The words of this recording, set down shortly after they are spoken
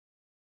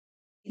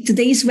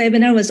Today's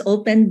webinar was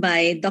opened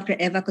by Dr.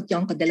 Eva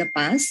Cotionco de la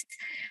Paz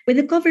with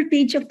the cover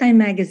page of Time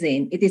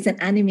magazine. It is an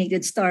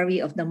animated story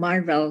of the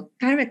Marvel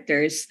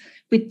characters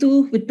with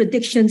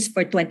predictions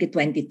for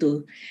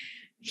 2022.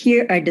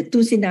 Here are the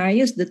two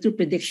scenarios, the two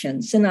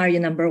predictions. Scenario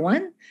number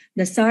one,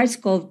 the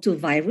SARS-CoV-2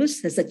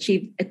 virus has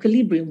achieved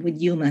equilibrium with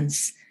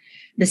humans.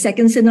 The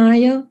second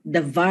scenario,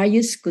 the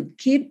virus could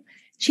keep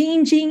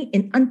changing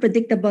in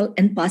unpredictable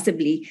and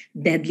possibly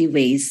deadly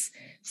ways.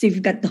 So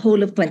you've got the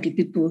whole of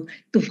 2022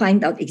 to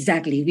find out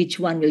exactly which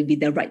one will be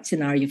the right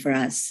scenario for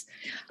us.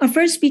 Our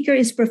first speaker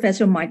is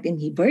Professor Martin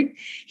Hibbert.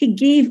 He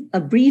gave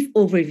a brief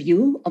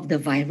overview of the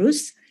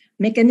virus,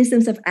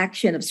 mechanisms of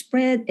action of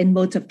spread, and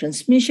modes of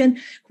transmission,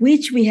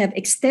 which we have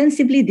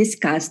extensively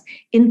discussed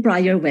in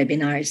prior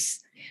webinars.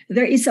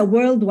 There is a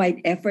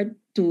worldwide effort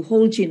to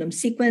whole genome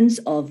sequence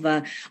of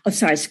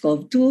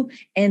SARS-CoV-2,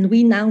 and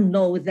we now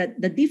know that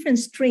the different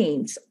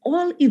strains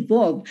all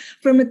evolved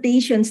from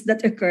mutations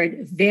that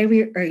occurred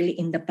very early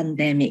in the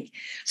pandemic.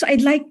 So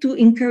I'd like to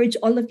encourage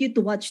all of you to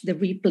watch the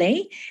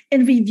replay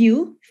and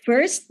review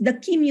first the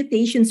key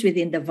mutations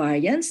within the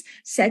variants,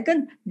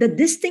 second, the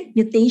distinct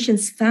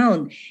mutations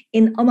found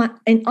in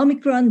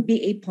Omicron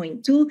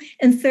BA.2,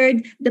 and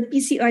third, the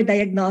PCR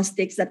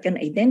diagnostics that can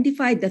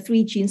identify the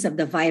three genes of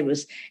the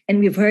virus. And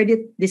we've heard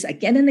this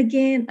again and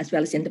again, as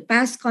well as in the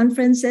past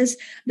conferences,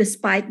 the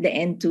spike, the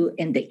N2,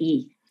 and the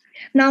E.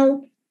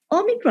 Now,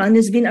 Omicron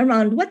has been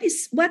around. What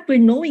we're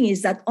knowing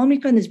is that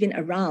Omicron has been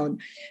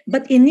around,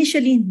 but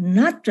initially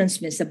not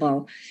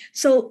transmissible.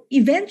 So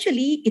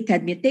eventually it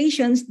had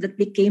mutations that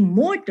became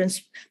more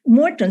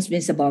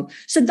transmissible.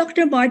 So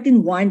Dr.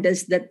 Martin warned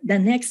us that the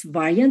next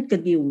variant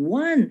could be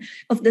one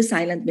of the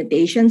silent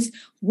mutations,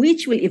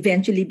 which will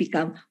eventually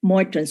become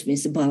more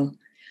transmissible.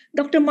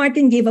 Dr.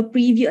 Martin gave a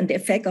preview on the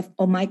effect of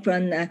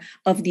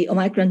the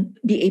Omicron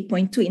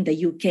BA.2 in the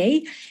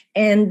UK.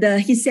 And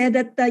he said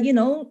that,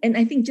 and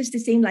I think just the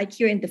same like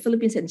here in the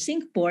Philippines and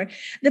Singapore,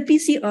 the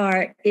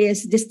PCR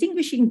is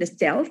distinguishing the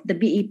Stealth, the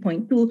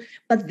BA.2,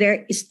 but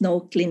there is no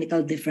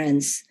clinical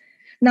difference.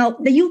 Now,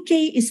 the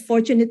UK is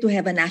fortunate to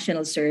have a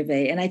national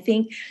survey. And I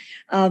think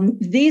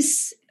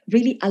this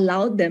really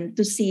allowed them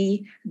to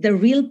see the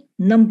real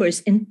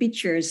numbers and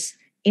pictures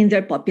in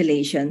their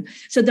population.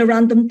 So the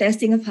random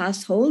testing of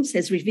households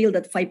has revealed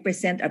that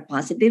 5% are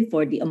positive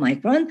for the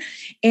Omicron.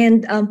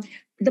 And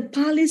the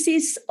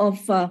policies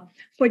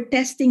for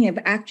testing have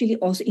actually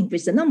also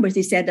increased the numbers.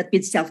 They said that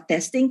with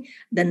self-testing,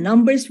 the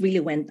numbers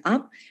really went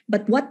up.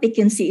 But what they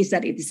can see is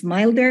that it is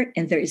milder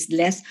and there is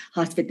less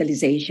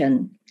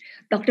hospitalization.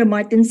 Dr.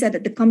 Martin said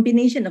that the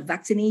combination of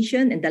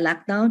vaccination and the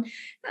lockdown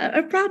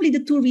are probably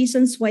the two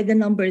reasons why the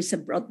numbers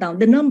have brought down.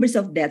 The numbers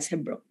of deaths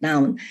have brought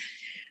down.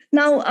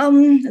 Now,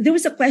 there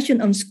was a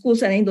question on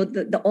schools, and I know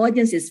the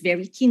audience is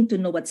very keen to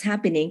know what's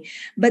happening,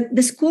 but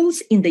the schools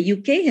in the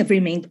UK have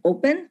remained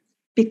open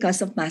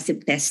because of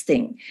massive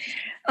testing.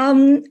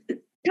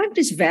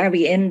 Countries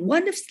vary, and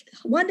one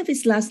of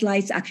his last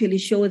slides actually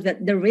showed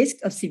that the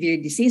risk of severe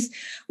disease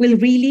will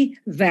really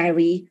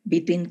vary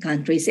between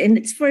countries, and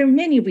it's for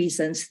many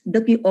reasons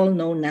that we all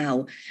know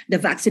now: the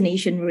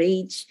vaccination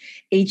rates,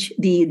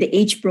 the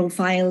age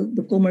profile,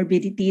 the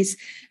comorbidities,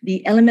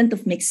 the element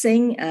of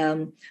mixing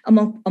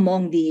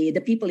among the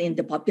people in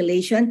the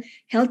population,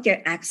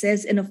 healthcare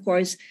access, and of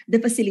course the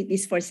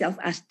facilities for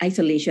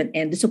self-isolation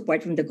and the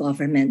support from the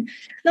government.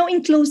 Now,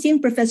 in closing,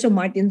 Professor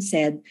Martin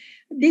said,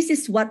 this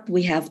is what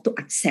we have to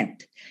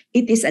accept.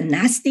 It is a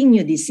nasty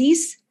new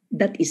disease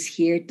that is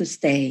here to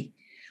stay.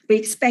 We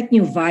expect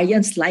new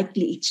variants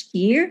likely each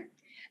year.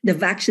 The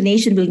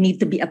vaccination will need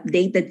to be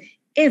updated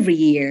every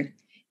year.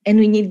 And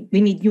we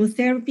need new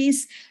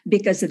therapies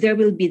because there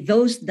will be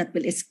those that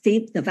will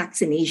escape the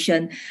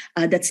vaccination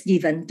that's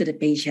given to the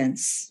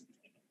patients.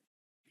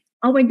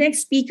 Our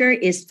next speaker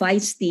is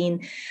Vice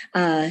Dean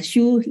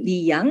Xu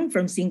Liyang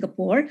from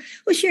Singapore,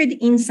 who shared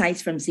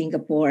insights from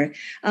Singapore.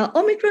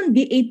 Omicron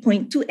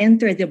BA.2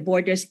 entered the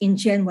borders in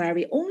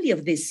January only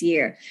of this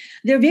year.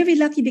 They're very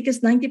lucky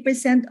because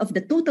 90% of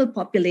the total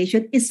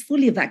population is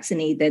fully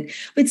vaccinated,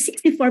 with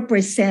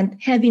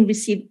 64% having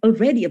received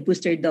already a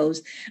booster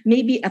dose,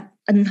 maybe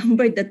a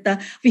number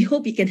that we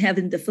hope we can have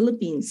in the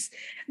Philippines.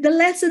 The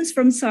lessons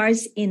from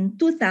SARS in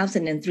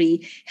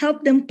 2003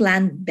 helped them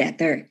plan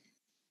better.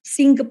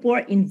 Singapore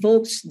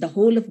invokes the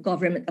whole of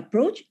government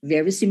approach,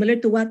 very similar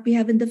to what we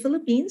have in the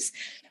Philippines.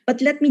 But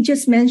let me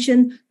just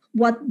mention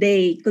what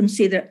they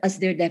consider as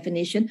their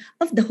definition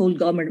of the whole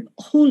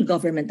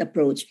government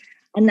approach.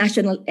 A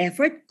national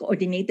effort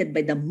coordinated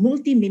by the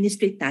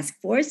multi-ministry task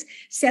force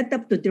set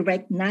up to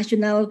direct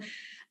national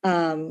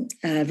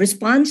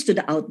response to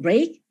the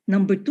outbreak.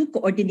 Number two,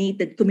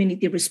 coordinated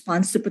community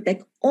response to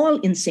protect all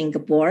in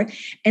Singapore,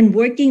 and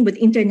working with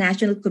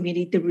international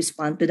community to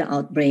respond to the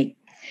outbreak.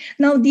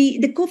 Now,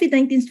 the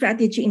COVID-19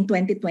 strategy in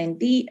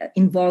 2020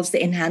 involves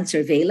the enhanced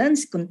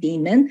surveillance,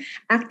 containment,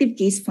 active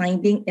case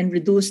finding, and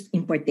reduced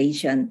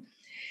importation.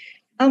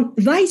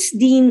 Vice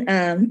Dean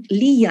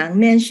Li Yang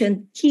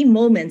mentioned key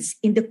moments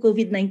in the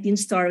COVID-19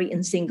 story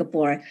in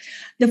Singapore.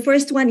 The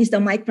first one is the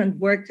migrant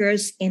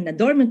workers in a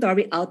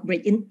dormitory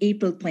outbreak in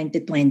April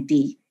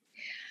 2020.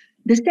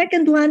 The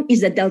second one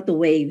is the Delta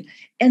wave.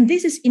 And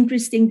this is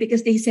interesting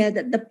because they said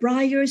that the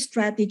prior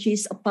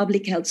strategies of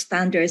public health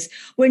standards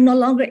were no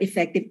longer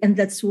effective. And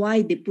that's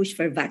why they pushed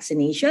for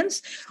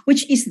vaccinations,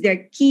 which is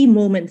their key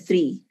moment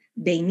 3.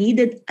 They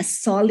needed a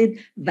solid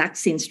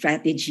vaccine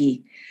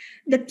strategy.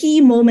 The key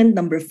moment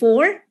number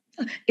 4,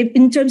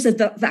 in terms of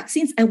the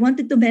vaccines, I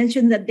wanted to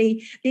mention that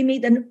they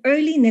made an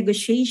early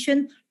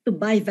negotiation to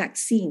buy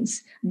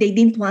vaccines. They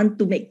wanted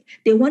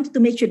to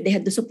make sure they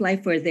had the supply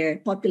for their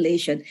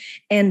population.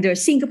 And their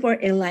Singapore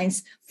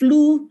Airlines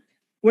flew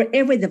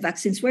wherever the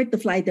vaccines were to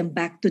fly them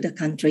back to the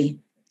country.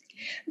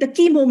 The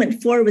key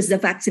moment 4 was the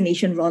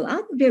vaccination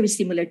rollout, very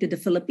similar to the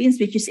Philippines,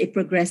 which is a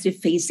progressive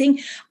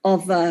phasing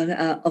of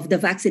the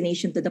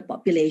vaccination to the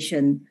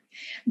population.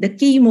 The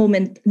key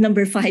moment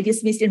number 5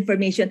 is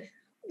misinformation.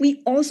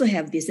 We also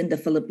have this in the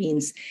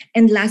Philippines.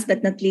 And last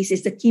but not least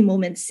is the key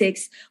moment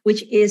 6,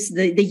 which is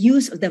the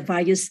use of the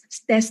various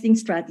testing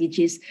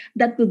strategies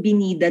that will be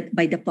needed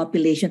by the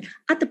population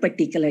at a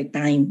particular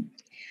time.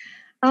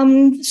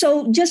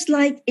 So just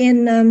like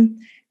in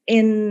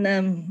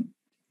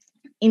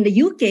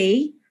the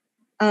UK,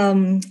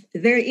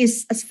 there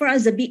is, as far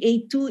as the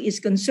BA2 is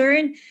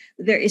concerned,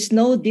 there is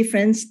no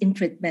difference in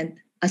treatment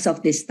as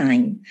of this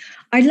time.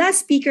 Our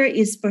last speaker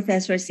is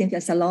Professor Cynthia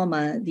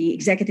Saloma, the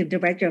Executive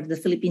Director of the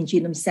Philippine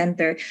Genome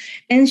Center.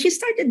 And she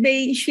started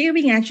by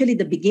sharing actually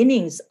the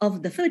beginnings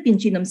of the Philippine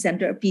Genome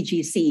Center, or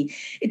PGC.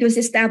 It was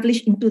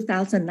established in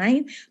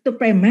 2009 to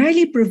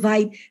primarily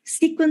provide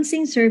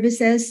sequencing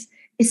services,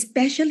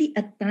 especially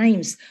at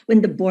times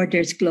when the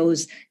borders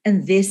close,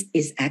 and this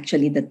is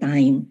actually the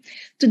time.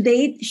 To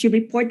date, she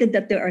reported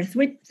that there are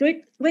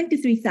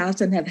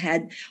 23,000 have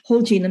had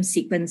whole genome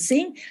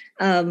sequencing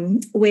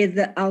with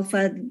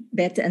Alpha,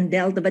 Beta, and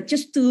Delta. But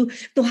just to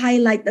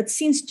highlight that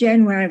since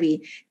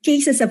January,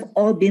 cases have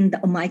all been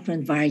the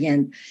Omicron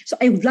variant. So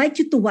I would like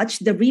you to watch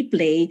the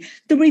replay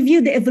to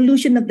review the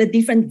evolution of the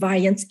different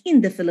variants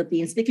in the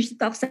Philippines, because she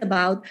talks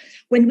about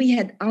when we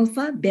had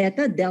Alpha,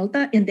 Beta,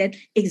 Delta, and then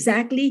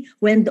exactly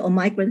when the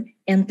Omicron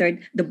entered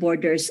the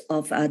borders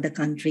of the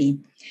country.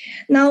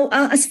 Now,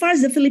 as far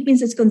as the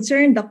Philippines is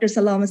concerned, Dr.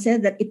 Saloma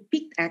said that it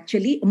peaked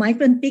actually,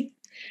 Omicron peaked,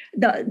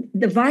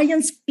 the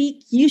variants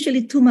peak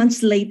usually 2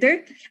 months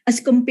later as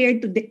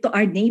compared to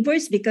our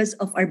neighbors because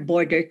of our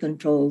border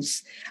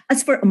controls.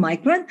 As for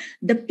Omicron,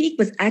 the peak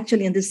was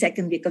actually in the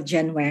second week of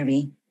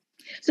January.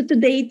 So to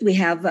date, we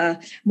have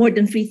more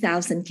than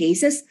 3,000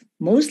 cases,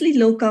 mostly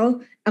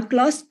local,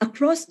 across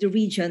the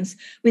regions,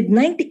 with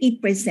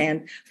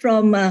 98%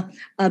 from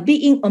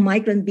being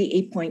Omicron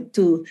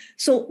BA.2.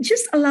 So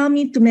just allow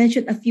me to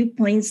mention a few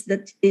points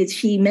that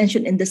she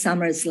mentioned in the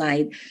summary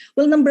slide.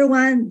 Well, number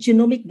 1,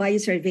 genomic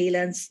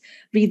biosurveillance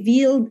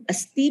revealed a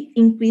steep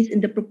increase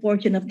in the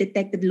proportion of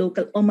detected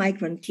local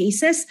Omicron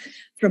cases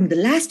from the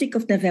last week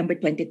of November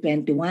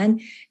 2021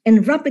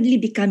 and rapidly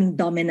becoming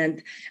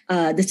dominant,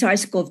 the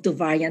SARS-CoV-2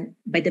 variant,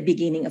 by the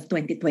beginning of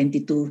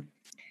 2022.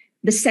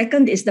 The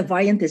second is the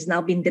variant has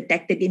now been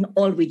detected in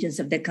all regions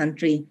of the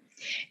country.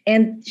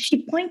 And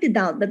she pointed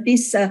out that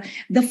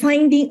the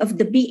finding of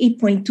the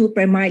BA.2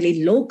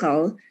 primarily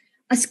local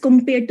as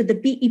compared to the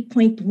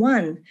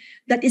BA.1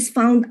 that is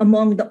found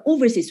among the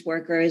overseas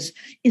workers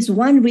is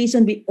one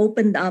reason we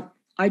opened up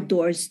our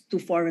doors to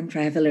foreign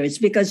travelers,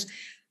 because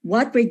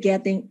what we're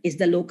getting is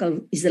the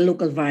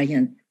local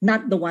variant,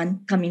 not the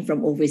one coming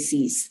from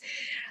overseas.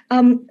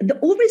 The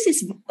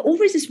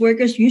overseas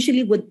workers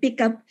usually would pick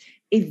up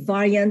a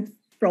variant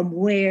from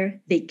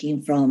where they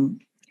came from.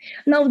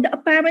 Now,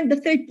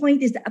 the third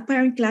point is the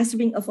apparent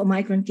clustering of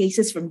Omicron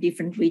cases from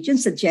different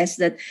regions suggests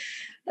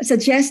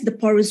the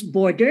porous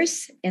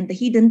borders and the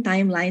hidden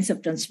timelines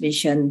of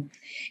transmission.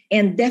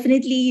 And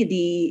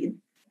definitely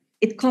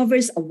it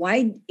covers a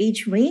wide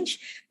age range,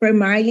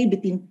 primarily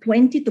between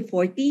 20 to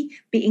 40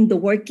 being the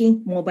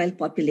working mobile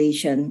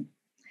population.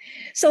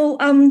 So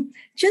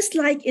just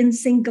like in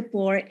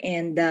Singapore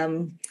and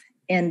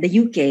the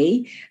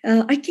UK,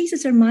 our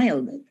cases are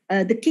mild.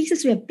 The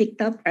cases we have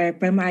picked up are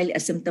primarily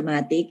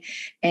asymptomatic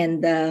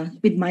and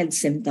with mild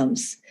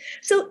symptoms.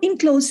 So in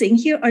closing,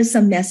 here are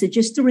some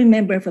messages to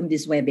remember from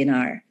this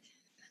webinar.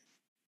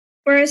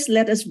 First,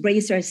 let us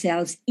brace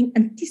ourselves in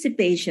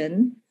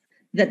anticipation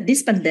that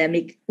this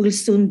pandemic will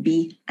soon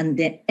be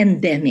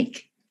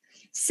endemic.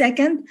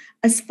 Second,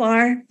 as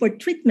far for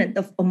treatment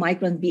of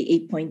Omicron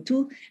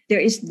BA.2, there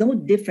is no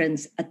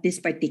difference at this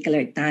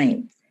particular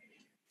time.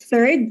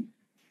 Third,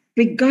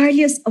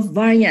 regardless of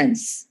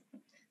variants,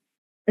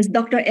 as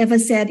Dr. Eva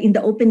said in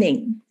the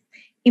opening,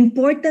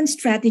 important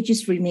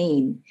strategies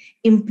remain: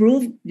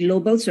 improve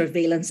global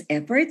surveillance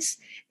efforts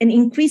and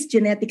increase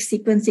genetic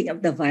sequencing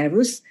of the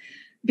virus,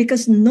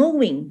 because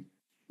knowing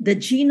the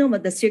genome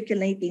of the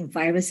circulating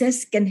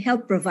viruses can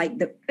help provide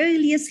the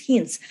earliest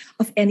hints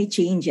of any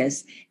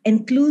changes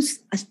and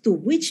clues as to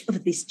which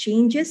of these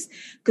changes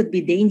could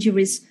be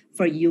dangerous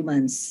for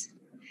humans.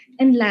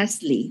 And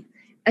lastly,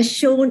 As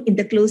shown in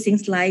the closing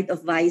slide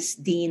of Vice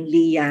Dean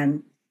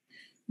Lian,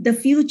 the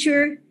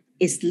future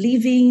is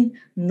living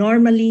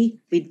normally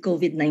with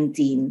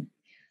COVID-19.